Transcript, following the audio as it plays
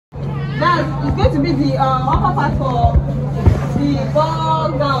That is going to be the upper part for the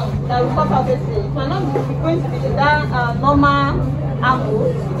ball gown that we cut out yesterday. It cannot be going to be that normal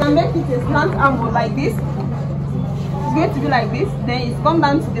armhole. You can make it a slant armhole like this. It's going to be like this. Then it's come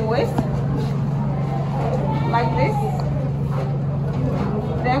down to the waist like this.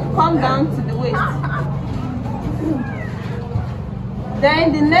 Then come down to the waist.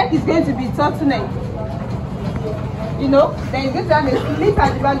 Then the neck is going to be turtleneck. You know, then you're going to have a slit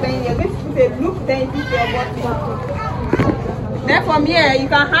at the back, then you're going to put a loop, then you put your body. Then from here, you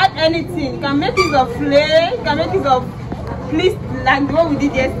can add anything. You can make it of flare, you can make it of pleats like the one we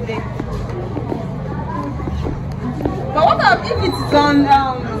did yesterday. But what about if it's on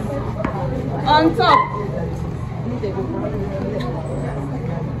top?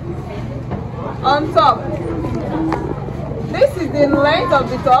 On top. This is the length of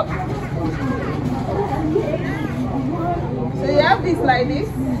the top. So you have this like this.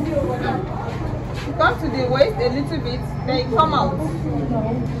 You come to the waist a little bit, then you come out.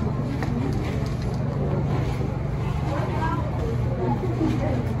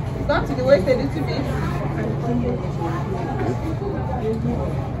 You come to the waist a little bit.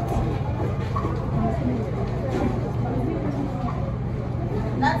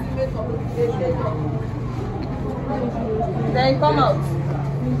 Then you come out.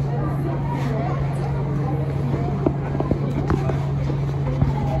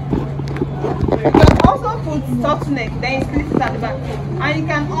 You can also put turtleneck, then you split it at the back. And you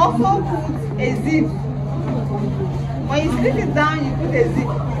can also put a zip. When you split it down, you put a zip.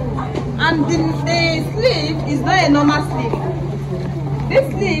 And the sleeve is not a normal sleeve. This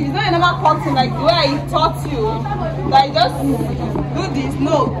sleeve is not a normal cutting like the way I taught you. Like just do this.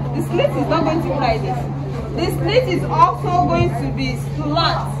 No, the slit is not going to be like this. The slit is also going to be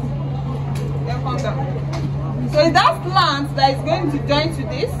slant. Then come down. So it's that slant that is going to join to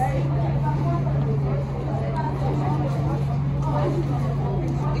this.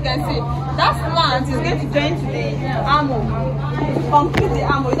 You can see that slant is going to join to the armhole. Complete the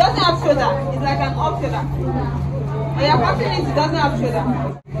armhole. It doesn't have shoulder. It's like an off shoulder. When you're cutting it, it doesn't have shoulder.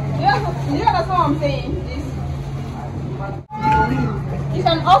 You understand what I'm saying? You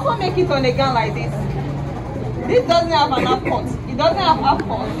can also make it on a gown like this. This doesn't have an half cut. It doesn't have half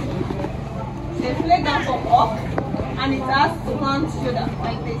cut. They play down from up and it has slant shoulder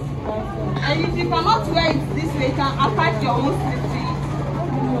like this. And if you cannot wear it this way, you can attach your own slip to it.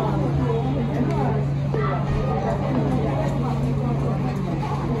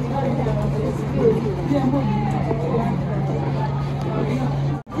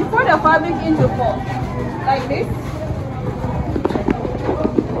 You put the fabric into four like this.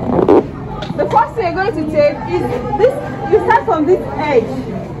 The first thing you're going to take is this. You start from this edge.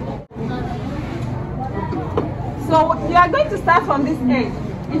 So you are going to start from this edge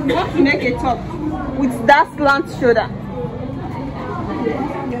if you want to make a top with that slant shoulder.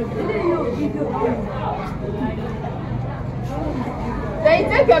 Then you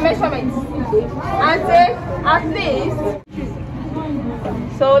take your measurements and take at least.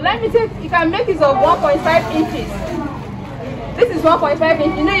 So let me take. You can make it of 1.5 inches. This is 1.5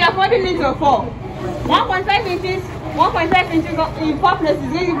 inches. You know you're folding it to 4. 1.5 inches. 1.5 inches in 4 places.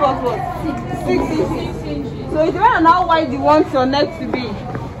 You give us what? 6 inches. So it depends on how wide you want your neck to be.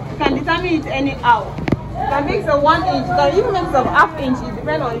 You can determine it anyhow. You can make it of 1 inch. You can even make it of ½ inch. It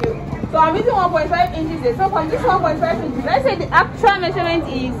depends on you. So I'm using 1.5 inches here. So from this 1.5 inches, let's say the actual measurement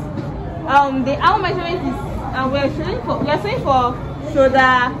is the arm measurement is we are showing for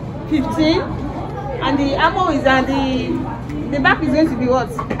shoulder 15, and the armhole is at the back is going to be what?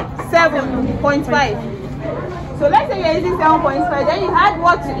 7.5. So let's say you're using 7.5, then you add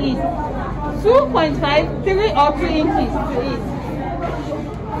what to it? 2.5, 3 or 2 inches to it.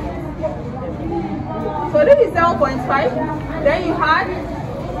 So this is 7.5, then you add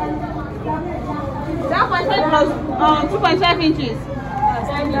 7.5 plus 2.5 inches.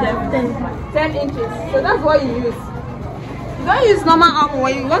 10 inches. So that's what you use. You don't use normal arm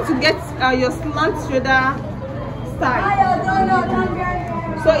when you want to get your slant shoulder style.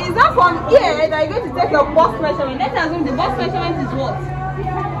 So is that from here that you're going to take your bust measurement? Let's assume the bust measurement is what?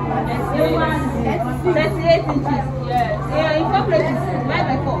 38 inches. Yes. Yeah, in 4 places, 9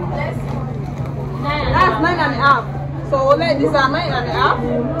 by 4. That's 9.5. So let this are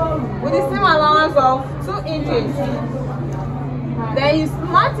 9.5 with the same allowance of 2 inches. Then you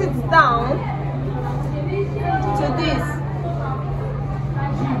slant it down to this.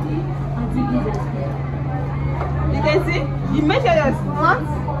 You can see, you measure your slant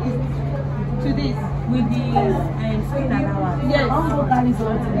to this. with the sewing allowance. Yes.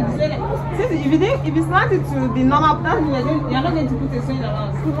 Since if you slant it to the normal, that means you're not going to put a sewing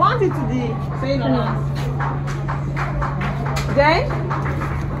allowance. You want it to the sewing allowance. Then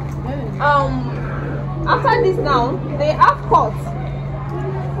after this now, the half cut.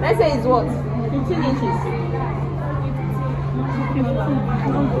 Let's say it's what? 15 inches.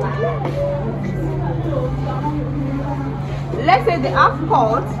 Let's say the half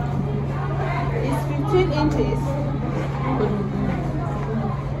cut is 15 inches.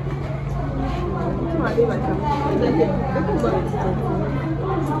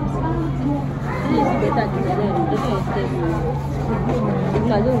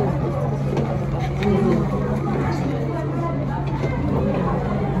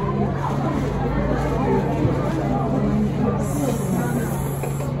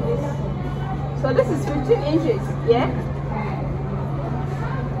 So this is 15 inches, yeah?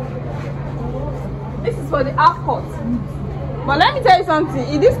 This is for the half cut. But let me tell you something,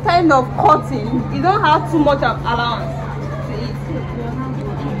 in this kind of cutting, you don't have too much of allowance to eat.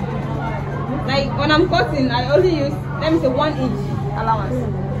 Like when I'm cutting, I only use, let me say, 1 inch allowance.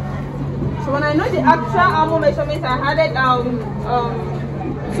 So when I know the actual armor measurement, I added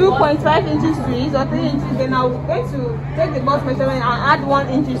 2.5 inches to it or 3 inches, then I'm going to take the bust measurement and add 1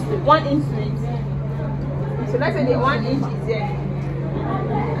 inch to it. So let's say the 1 inch is there.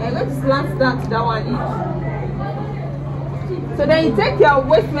 I'm going to slant down to that 1 inch. So then you take your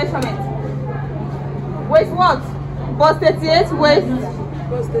waist measurement. Waist what? Bust 38 waist.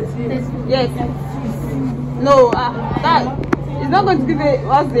 Yes. No, that is not going to give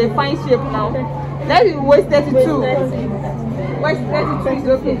us the fine shape now. That is waist 32. Waist 32 is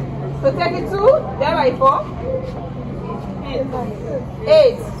okay. So 32 divided by 4.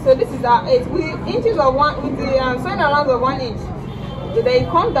 8. So this is our 8 with the inches of 1 with the sewing allowance of 1 inch. So then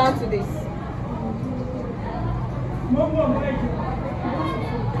you come down to this.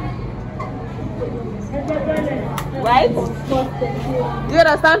 Right? Do you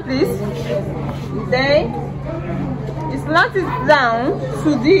understand, please? Then you slant it down to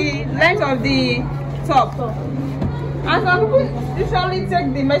the length of the top. And some people usually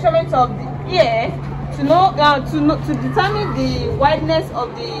take the measurement of the ear to know to determine the wideness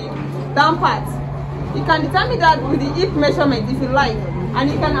of the down part. You can determine that with the hip measurement if you like, and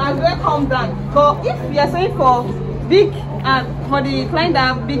you can as well come down. But if you are sewing for big and for the client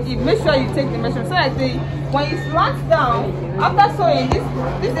that have big hip, make sure you take the measurement so that when you slant down after sewing,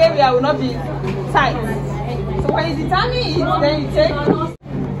 this area will not be tight. So when you determine it, then you take.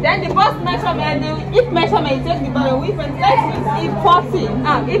 Then the bust measurement, the hip measurement, you take the body width and let's use hip 40,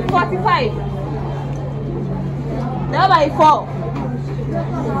 hip 45. Now by 4.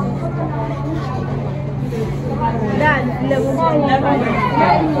 That's level 1.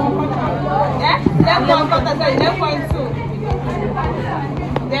 Yeah?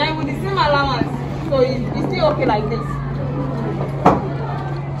 11.2. Then with the same allowance, so it's still okay like this.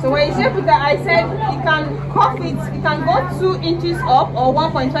 So when you shape it, I said you can cuff it, you can go 2 inches up or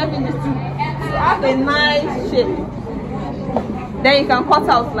 1.5 inches to have a nice shape. Then you can cut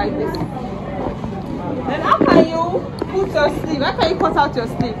out like this. Then how can you put your sleeve? How can you cut out your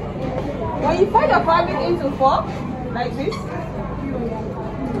sleeve? When you fold your fabric into 4, like this,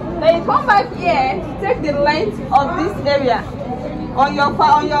 then you come back here to take the length of this area on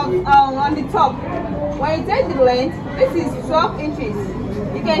the top. When you take the length, this is 12 inches.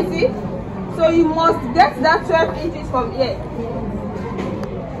 You can see. So you must get that 12 inches from here.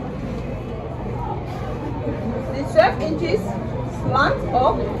 The 12 inches slant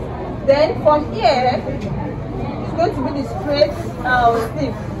up. Then from here, it's going to be the straight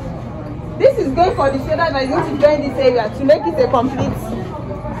sleeve. This is going for the shoulder that is going to join this area to make it a complete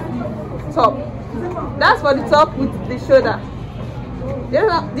top. That's for the top with the shoulder. Do you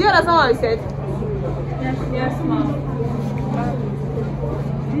understand what I said? Yes, ma'am.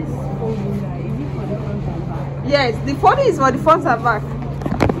 Yes, the folding is for the front and back.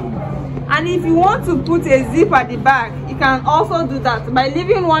 And if you want to put a zip at the back, you can also do that by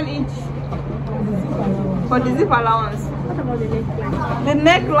leaving 1 inch for the zip allowance. What about the neckline? The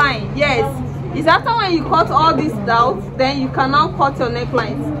neckline, yes. It's after when you cut all this out, then you can now cut your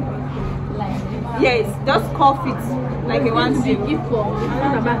neckline. Yes, just cuff it like a one shape.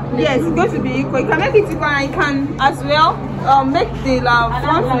 Yes, it's going to be equal. You can make it equal and you can as well make the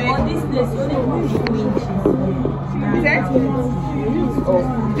front leg. This place only 2 inches. Is that? Oh,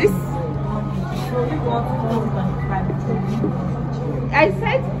 this. I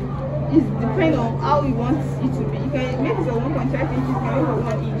said it depends on how you want it to be. You can make it a 1.5 inches, you can make it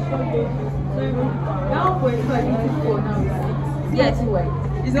 1 inch. Now 1.5 inches for now. Yes,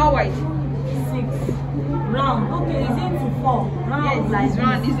 it's not white. 6. Round. Okay, it's into 4. Round. Yes, like it's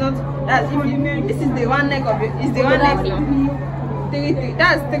round. It's not. That's if you. This is the one neck of it. It's the one neck now. 3 3.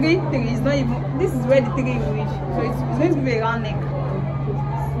 That's 3 3. It's not even. This is where the 3 will reach. So it's going to be a round neck.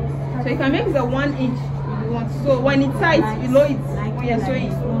 So you can make it a 1 inch if you want. So when it's tight, you lower it when you're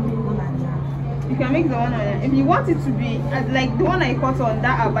sewing. You can make the one on that. If you want it to be like the one I cut on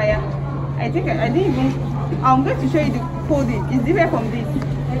that abaya, I think I didn't even. I'm going to show you the folding. It's different from this.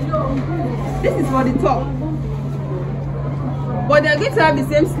 This is for the top, but they're going to have the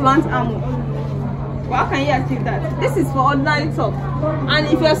same slant armor. But how can you achieve that? This is for ordinary top, and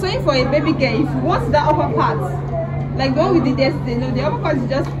if you're sewing for a baby girl, if you want that upper part, like the one we did yesterday, no, the upper part is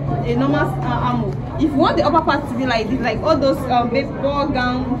just a normal armor. If you want the upper part to be like this, like all those baby ball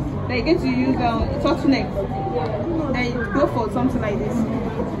gowns that you're going to use turtleneck, then you go for something like this.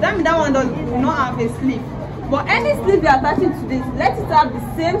 That means that one does not have a sleeve. But any sleeve you're attaching to this, let it have the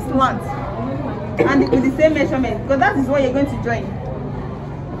same slant and with the same measurement, because that is what you're going to join.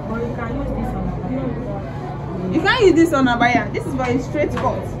 But you can use this on a. You can't use this on a abaya. This is for a straight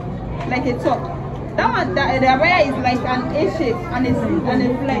cut, like a top. That one, the abaya is like an A shape and a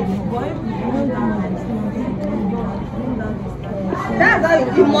flank. That's how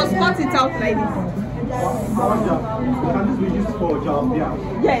you must cut it out like this. Can this be used for jalabia?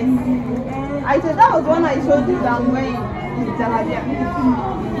 Yes. I thought that was one I showed you that I'm wearing is jalabia.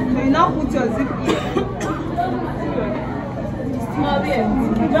 So you now put your zip in.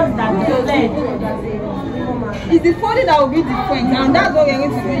 Just that the leg. It's the folding that will be different, and that's what we're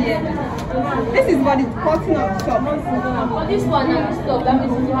going to do here. This is for the cutting of the top. For this one and this top, that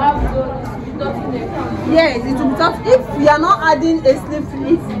means you have to touch the Yes, it will be tough if we are not adding a sleeve to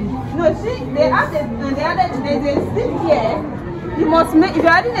it. No, see, they added there's a sleeve here. You must make, if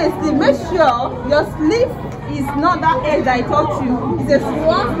you're adding a sleeve, make sure your sleeve is not that edge that I taught you. It's a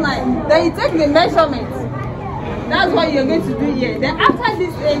slant line. Then you take the measurement. That's what you're going to do here. Then after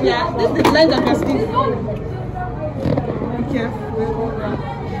this area, this is the length of your sleeve. Be careful.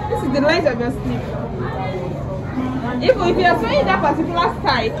 This is the length of your sleeve. If you're sewing that particular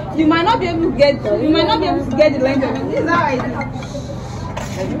style, you might not be able to get the length of it. This is how I do.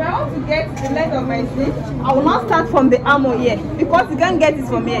 If I want to get the length of my sleeve, I will not start from the armor here because you can't get it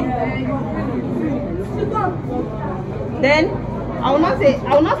from here. Then I will not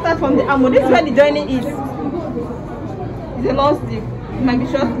start from the armor. This is where the joining is. It's a long sleeve. It might be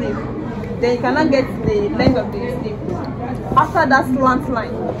short sleeve. Then you cannot get the length of the sleeve. After that slant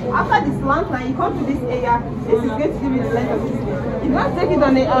line. After the slant line, you come to this area. This is going to give you the length of the sleeve. If you want to take it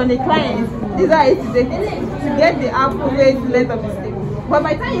on a client, these are it to take it to get the average length of the sleeve. But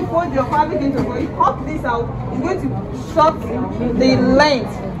by the time you fold your fabric into it, you cut this out, it's going to short the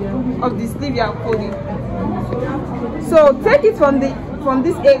length of the sleeve you are folding. So take it from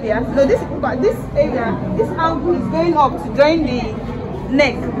this area. So this area, this angle is going up to join the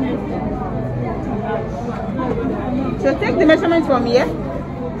neck. So take the measurement from here,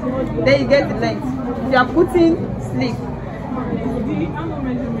 then you get the length. You are putting sleeve.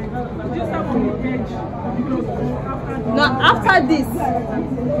 No, after this.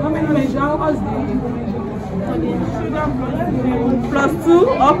 Plus 2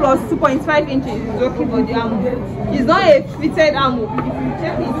 or plus 2.5 inches is okay for the armor. It's not a fitted armor. If you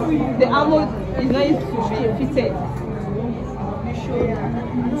check it, the armor is not used to be fitted.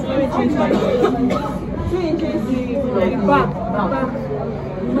 2 inches back.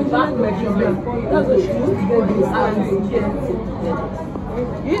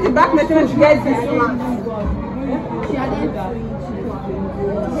 Use the back measurement to get this one.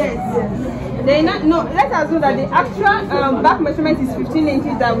 Yes. Let's assume that the actual back measurement is 15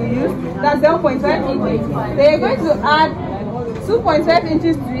 inches that we use. That's 7.5 inches. They are going to add 2.5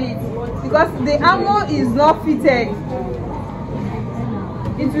 inches to it because the armor is not fitted.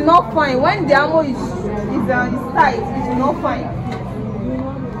 It will not fine. When the armor is tight, it will not fine.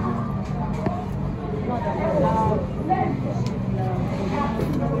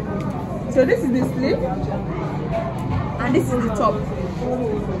 So this is the sleeve and this is the top.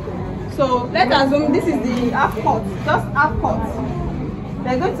 So let's assume this is the half cut, just half cut.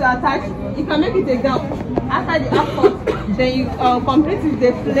 They're going to attach, you can make it a gown. After the half cut, then you complete with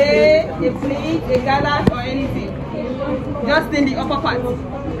a plait, a gallant or anything. Just in the upper part.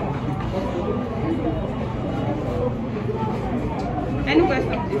 Any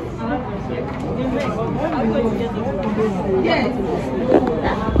questions? Yes.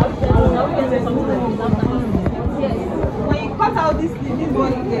 When you cut out this, this is what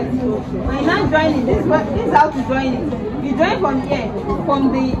you get. When you now join it, this is how to join it. You join from here, from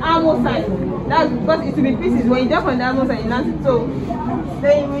the armor side. That's because it will be pieces. When you join from the armor side, you now so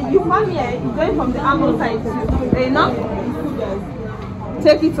Then when you come here, you join from the armor side too. Then you now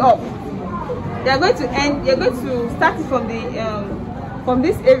take it up. You're going to start it from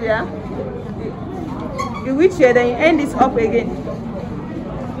this area. You reach here, then you end this up again.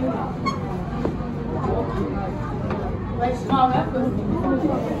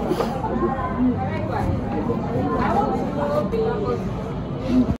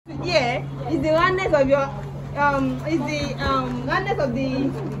 Here is the roundness of your roundness of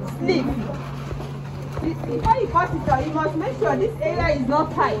the sleeve. Before you cut it out, you must make sure this area is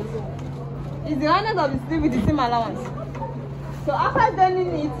not tight. It's the roundness of the sleeve with the seam allowance. So after joining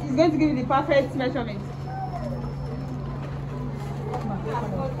it, it's going to give you the perfect measurement.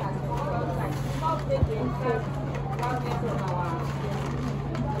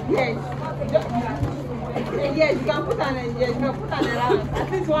 Yes. Yes, you can put an allowance.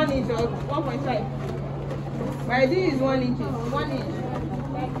 At least 1 inch or 1.5. But I do use 1 inch. 1 inch.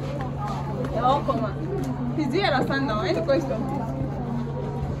 They're all common. Please, do you understand now? Any question, please?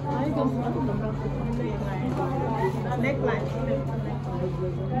 Neckline.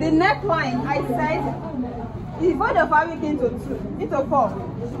 The neckline, I said, you fold the fabric into 4,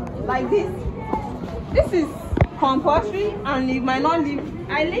 like this. This is compulsory, and you might not leave.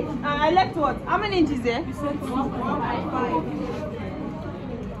 I left what? How many inches there? You said 1.5.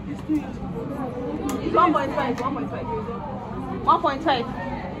 It's 2 inches. It's 1.5.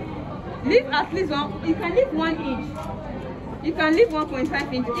 1.5. Leave at least one. You can leave 1 inch. You can leave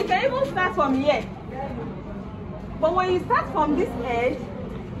 1.5 inches. You can even start from here. But when you start from this edge,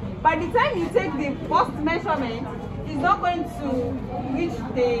 by the time you take the first measurement, it's not going to reach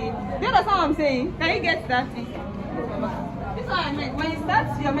the. Do you understand what I'm saying? Can you get that thing? This is what I meant. When you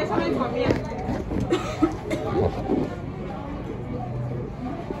start your measurement from here,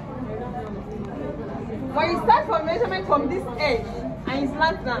 when you start from measurement from this edge and you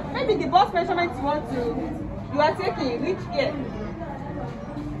slant down, maybe the bust measurement you are taking reach here.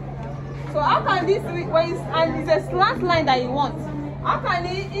 So how can this when and it's a slant line that you want? How can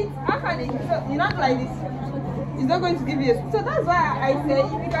it so you not like this? It's not going to give you so that's why I say if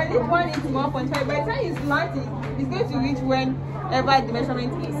you can leave 1 inch to 1.5, by the time you slant it, it's going to reach whenever the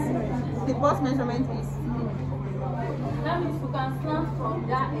measurement is. The bust measurement is. That means you can slant from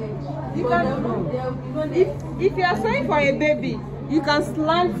that edge. You can if you are sewing for a baby, you can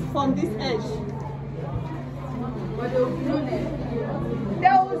slant from this edge. But there will be no neck.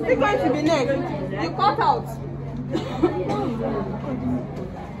 There will still going to be neck. You cut out.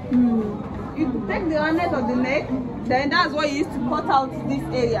 You take the roundness of the neck, then that's what you use to cut out this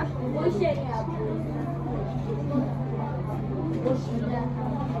area.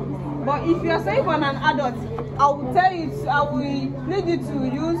 But if you are sewing for an adult, I will need you to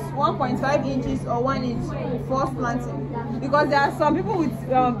use 1.5 inches or 1 inch for slanting, because there are some people with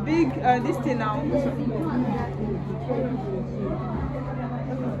big this thing now.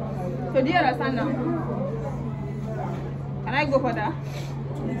 So do you understand now? Can I go for that?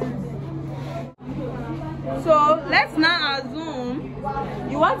 So let's now assume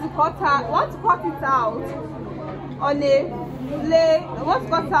you want to cut it out on a play. Want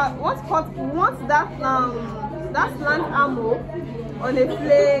that slant armor on a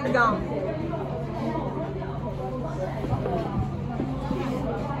play gown.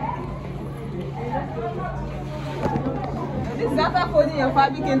 This is after folding your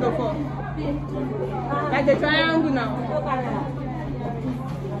fabric into 4. Like a triangle now.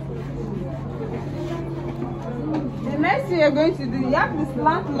 The next thing you're going to do, you have the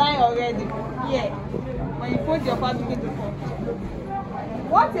slant line already here when you fold your fabric into 4.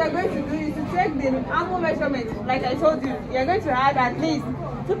 What you're going to do is to take the armhole measurement, like I told you, you're going to add at least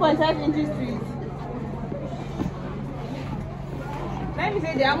 2.5 inches to it. Let me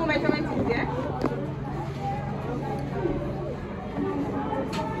say the armhole measurement is there.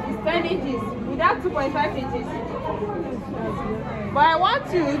 It's 10 inches without 2.5 inches. But I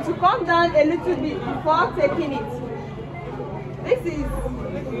want you to come down a little bit before taking it. This is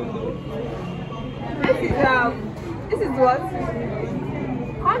what?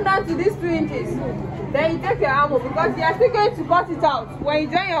 Come down to these 2 inches. Then you take your armhole, because you are still going to cut it out. When you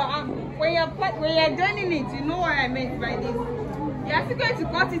join your when you're joining it, you know what I meant by this. You are still going to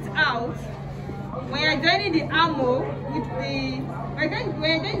cut it out when you're joining the armhole with the when you're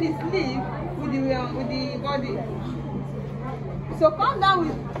joining the sleeve with the body. So come down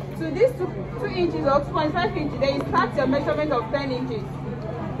to these 2 inches or 2.5 inches. Then you start your measurement of 10 inches,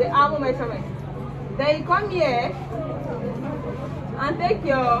 the armhole measurement. Then you come here and take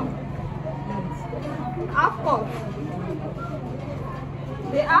your half cut.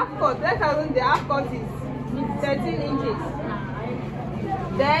 The half cut, let's assume the half cut is 13 inches.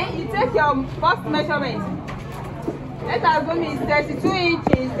 Then you take your first measurement. Let us assume it's 32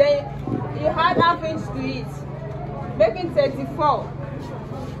 inches. Then you add half inch to it, making 34.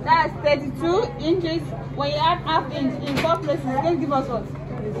 That's 32 inches. When you add half inch in four places, it's going to give us what?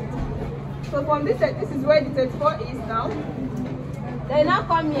 So from this is where the 34 is now. Then now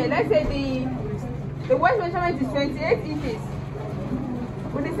come here. Let's say the waist measurement is 28 inches.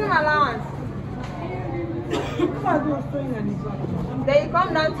 With the same allowance. Then you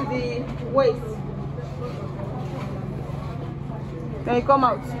come down to the waist. Then you come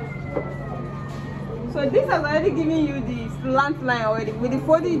out. So this has already given you the slant line already with the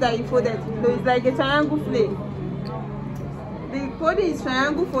folding that you folded. So it's like a triangle flake. The folding is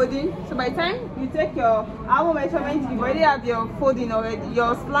triangle folding. So by the time you take your armhole measurement, you already have your folding already,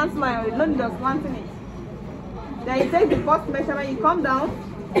 your slant line already. No need of slanting it. Then you take the first measurement, you come down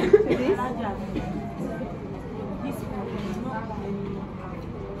to this.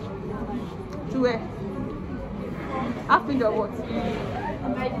 To where? Half inch or what?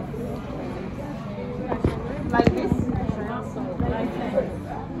 Like this?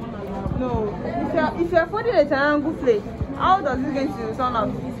 No. If you're folding a triangle flake, how does it going to turn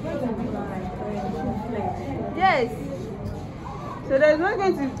out? Yes. So there's not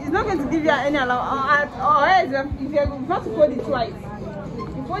going to, it's not going to give you any allowance. Or else if you're going to fold it twice,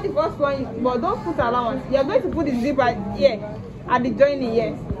 you fold the first one, but don't put allowance. You're going to put the zip right here at the joining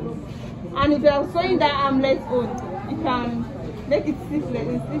here. And if you're sewing that armlet on, you can make it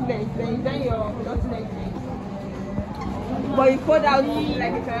sleeveless, then you join your dot leg. But you fold out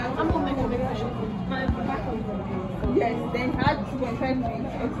like a triangle. Yes, then add 2.5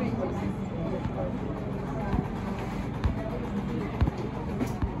 extra inches.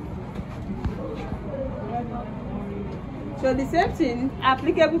 So the same thing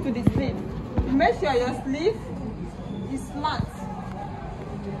applicable to the sleeve. Make sure your sleeve is slant.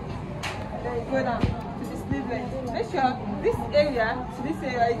 Then you go down to the sleeve length. Make sure this area to this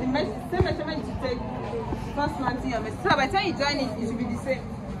area is the same measurement you take. First slanting your measurement. So by the time you join it, it should be the same.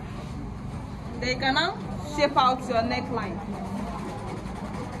 Then you can now shape out your neckline.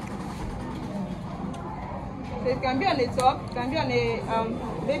 So it can be on the top, it can be on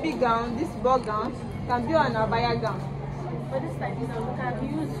a baby gown, this ball gown, it can be on a abaya gown. But this like this, can you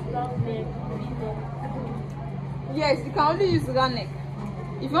use round neck, V-neck? Yes, you can only use round neck.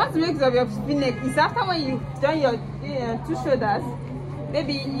 If you want to make use of your V-neck, it's after when you join your two shoulders.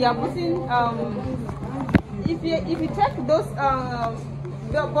 Maybe you are putting if you check those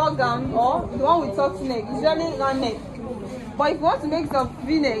ball gown or the one with soft neck, usually round neck. But if you want to make use of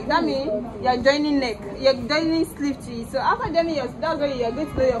V-neck, that means you are joining neck, you are joining sleeve to it. So after joining your, that's where you are going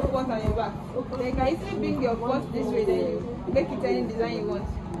to lay your front and your back. Then you can easily bring your front this way, then you make it any design you want.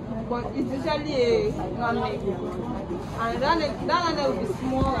 But it's usually a round neck. And that round neck will be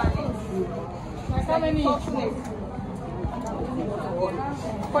small round neck. How many soft neck?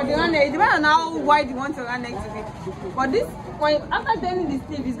 For the round neck, it depends on how wide you want your round neck to be. But this, after joining the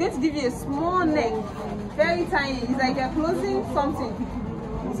sleeve, it's going to give you a small neck, very tiny. It's like you're closing something.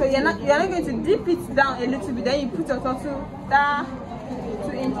 So you're not going to dip it down a little bit. Then you put your turtle that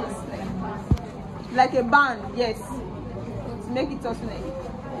 2 inches, like a band, yes, to make it turtle neck.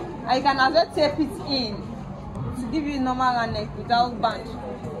 And you can as well tape it in to give you a normal round neck without band.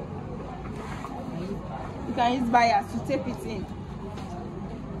 You can use bias to tape it in.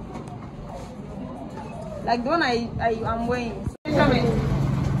 Like the one I am wearing. Measurement.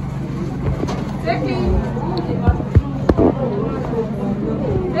 Taking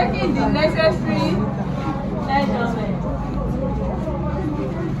the necessary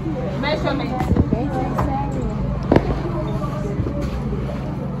measurement.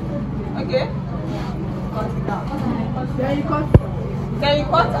 Okay. Then you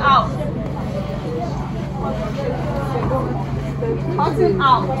cut out. Cutting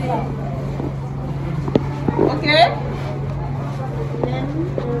out. Okay.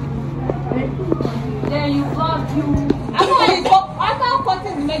 Then you cut after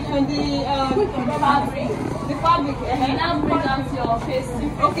cutting the measurement, the fabric. And now bring out your face.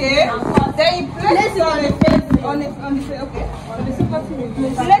 Okay. Then you place it on the face on the okay. On the super placing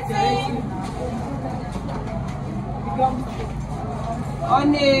on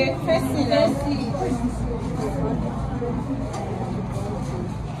the facing.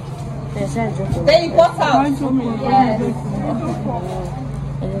 Then you cut out. Yes.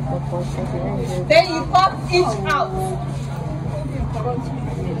 Then you cut each out.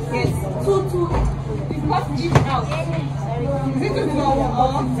 Yes. Two. You cut each out. Is it 2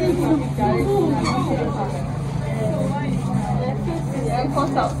 or 2? Then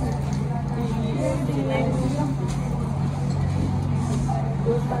cut out.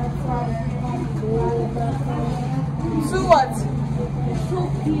 Two what? 2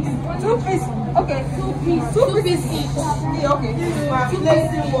 pieces. 2 pieces. Okay. 2 pieces. 2 pieces each. Yeah, okay. 2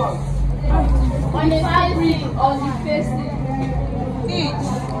 pieces what? On the facing, on the facing. Each.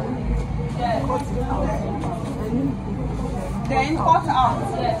 Yes. Then cut out.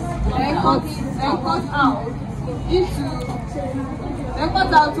 Yes. Then cut out into. Then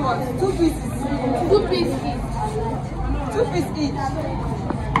cut out what? 2 pieces. 2 pieces each. 2 pieces each.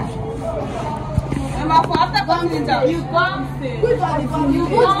 Number 4, after cutting it out. You gum stay. You put the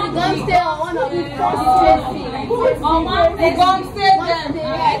gum stay on one of the facing. On one The gum stay there.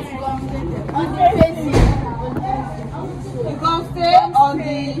 Yes. On the facing. The gum stay on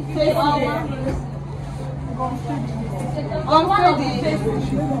the facing. On one of the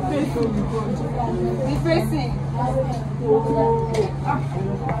facing.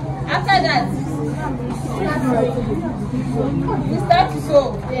 After that, we start to sew.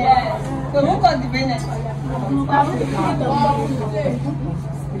 Yes. So look at the venet.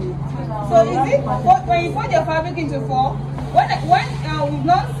 So is it when you put your fabric into 4? When we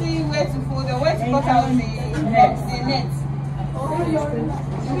not see where to fold or where to cut out the net.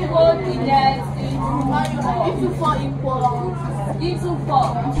 You fold the net into 4 equal. Into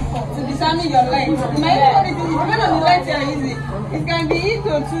 4. To determine your length. It depends on the length you are using. It can be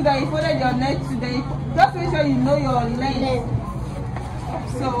equal to that you folded your net today. Just make sure you know your length.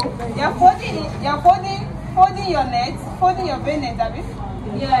 So you're folding your net, folding your venet, Abby?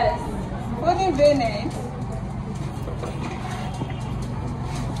 Yes. Folding venet.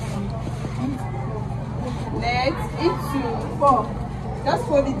 Net into 4. Just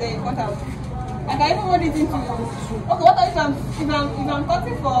fold it there, cut out. I can even fold it into. Okay, what if I'm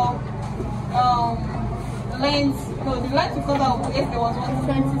cutting for length? No, the length to cut out. Yes, there was one.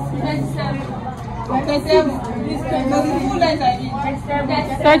 27. 27. No, the full length I mean.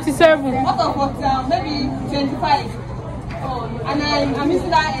 37. What of what? Maybe 25. And I'm using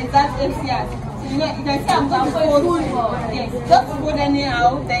that exact FCR. So you can see I'm going to fold. Yes, just fold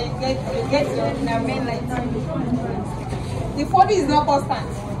anyhow. Then you get your main length. The folding is not constant.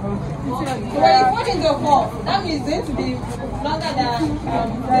 So when you fold into 4, that means it's going to be longer than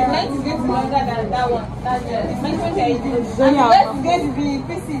the length is going to be longer than that one. That's the measurement you're using. And the length is going to be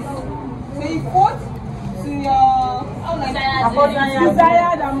pieces. So you fold to your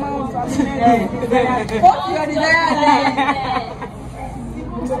Desired amount of fold to your desired length. You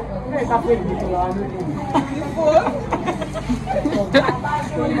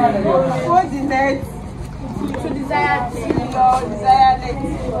fold the net to desired length.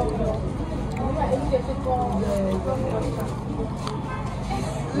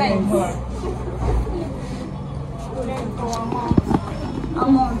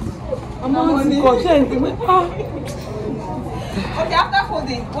 Okay, after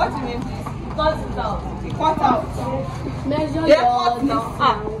folding, what do you mean, please? Cut it out. You cut out. Measure Then your cut now.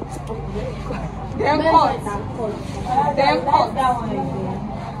 Then cut. Then cut.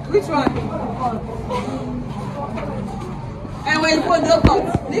 Which one? And when you fold, don't cut.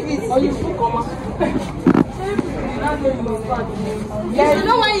 Leave it. You should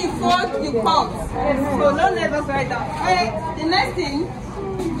know when you fold, you cut. So don't let us write down. Okay, the next thing.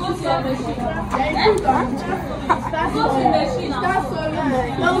 Go to your machine. Go to the machine. Start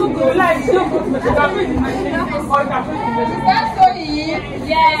sewing.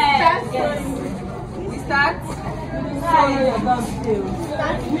 Yes. We start sewing. Yes.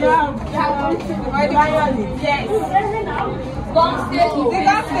 Gum stay.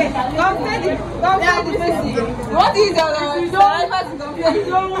 The facing. What is your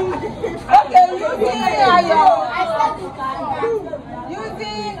okay, using iron.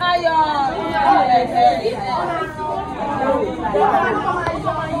 Using iron.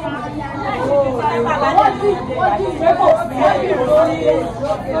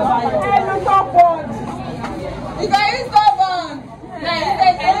 You can use stubborn.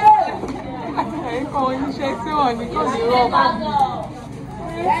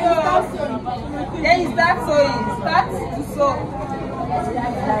 Then you start sewing. Start to sew.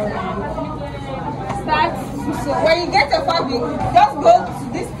 When you get your fabric, just go to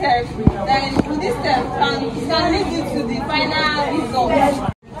this step. Then with this step, you can lead it to the final result.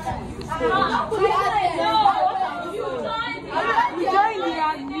 You join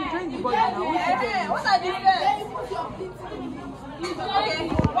the body now. What are these steps? Okay.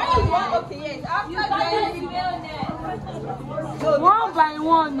 When you want, okay, yes. After joining, One by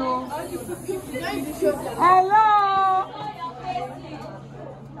one, no. Hello.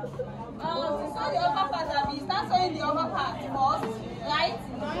 So the upper part, Abby, start sewing the upper part first, right?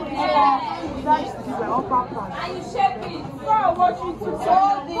 That's the upper part. And you shape it. So I want you to So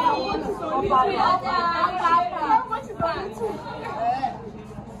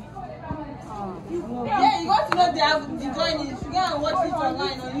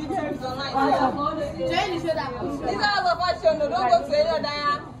Join the shoulder. These are the fashion. No, don't go to any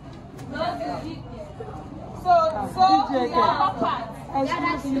other. So the upper part.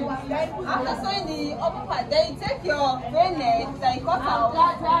 After sewing the upper part, then you take your V-neck that you cut out.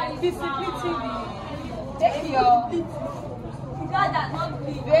 Take your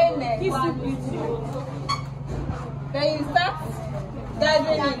V-neck. Then you start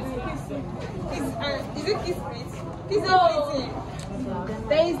gathering it. Is it kiss pleats? Kiss pleating.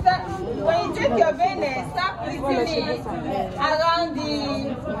 Then you start, when you take your V-neck, start pleating it around the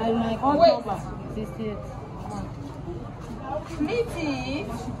waist. Pleat it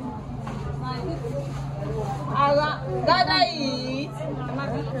around, gather it.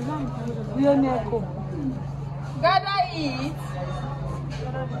 Gather it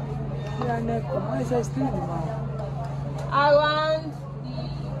around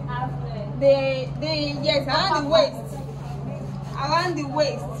the yes, around the waist. Around the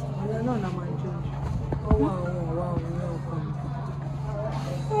waist. I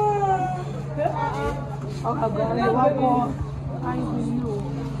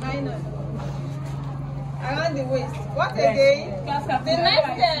know. Around the waist. What again? The next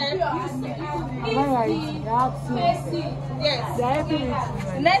step. Yes.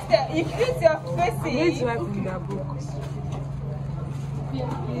 Next step. Increase your facing.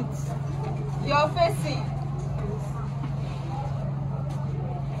 Your facing.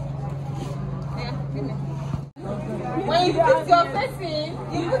 When you put your facing,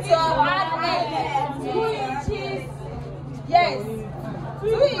 you put your hard neck. 2 inches. Yes. 2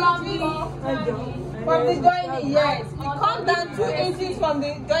 inches from the joining. Yes. You come down 2 inches from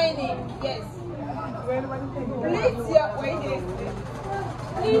the joining. Yes. Pleat your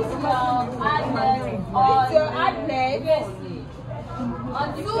hard neck. On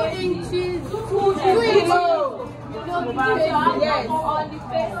 2 inches. 2 inches. Yes. On the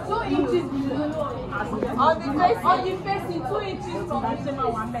face. 2 inches below. On the face. On the face, 2 inches from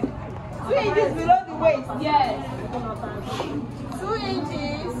the 2 inches below the waist. Yes. 2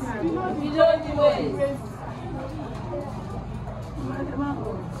 inches below the waist.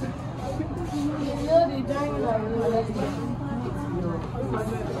 Below the joint line.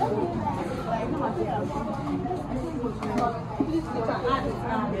 Pleat the hardness.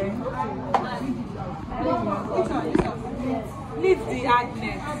 Pleat the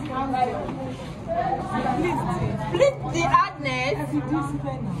hardness.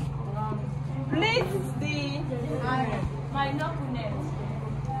 Pleat the my knuckleness.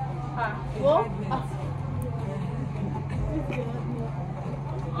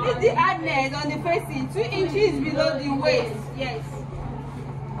 Pleat the hardness on the facing 2 inches below the waist. Yes.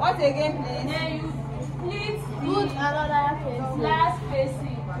 What again, please? Then you pleat put another last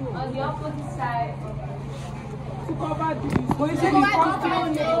facing on the opposite side. To cover the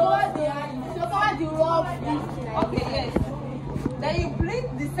rough. Okay, yes. Then you pleat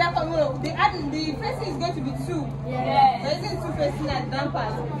the second one. The facing is going to be 2. Yes. There isn't 2 facing at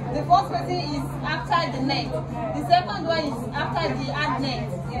dampers. The first facing is after the neck. The second one is after the hard neck.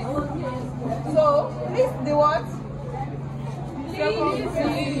 Yes. So pleat the what?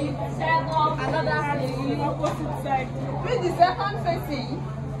 Another opposite side. Pleat the second facing.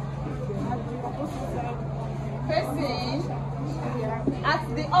 Facing at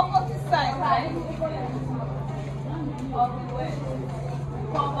the opposite side of the waist.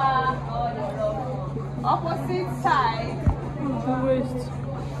 Cover all the opposite side of the waist.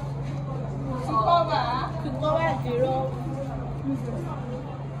 To cover the rough.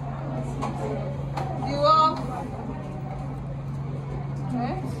 The rough.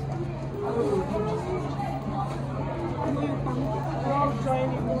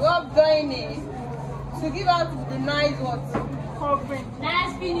 Rough joining to give out the nice what? Covering.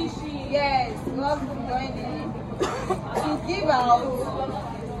 Nice finishing. Yes, rough joining to give out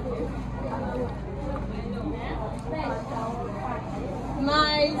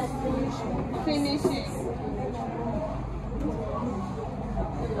nice finishing.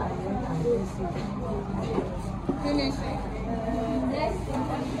 Finishing.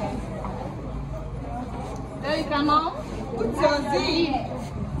 Then you can now put your zip.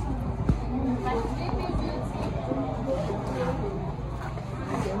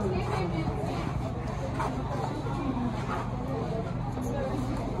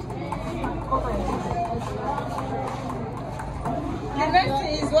 The next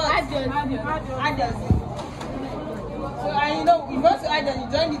thing is what? Adjust. So and you know, if you want to adjust, you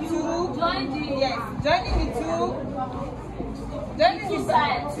join the 2. Yes, joining the 2. Joining the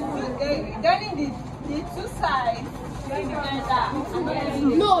sides. Joining the 2 sides.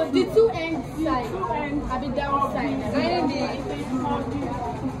 No, the 2 end side. I'll be down side. Joining the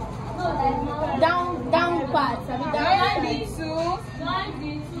Join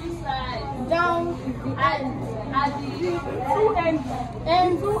the two sides. Down At the Two ends.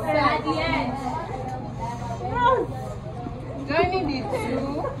 at the end. joining the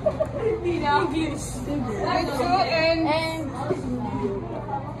two English. ends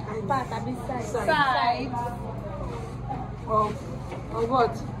side Of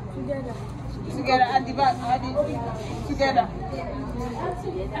what? together at the back together.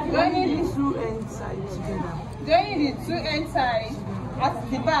 Joining the Two ends side together. joining the two end sides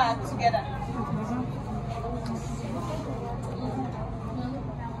at the back together.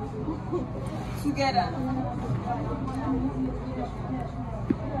 Together.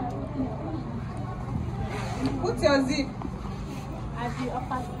 Put your zip. At the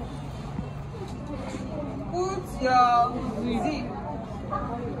upper side. Put your zip.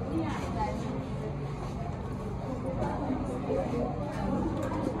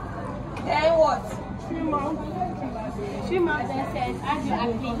 Then what? Shima then says, as you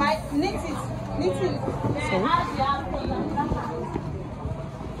applique. My knit it. Then as you applique.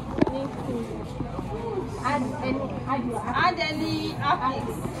 Add any affix.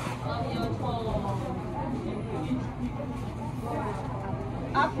 Of your tongue.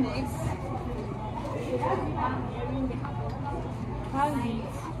 Affix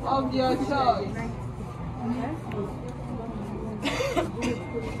of your choice.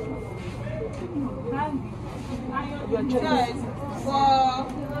 Choice for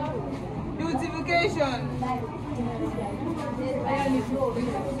beautification.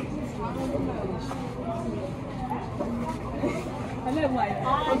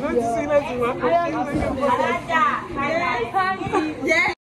 I'm going to sing like you. Yeah.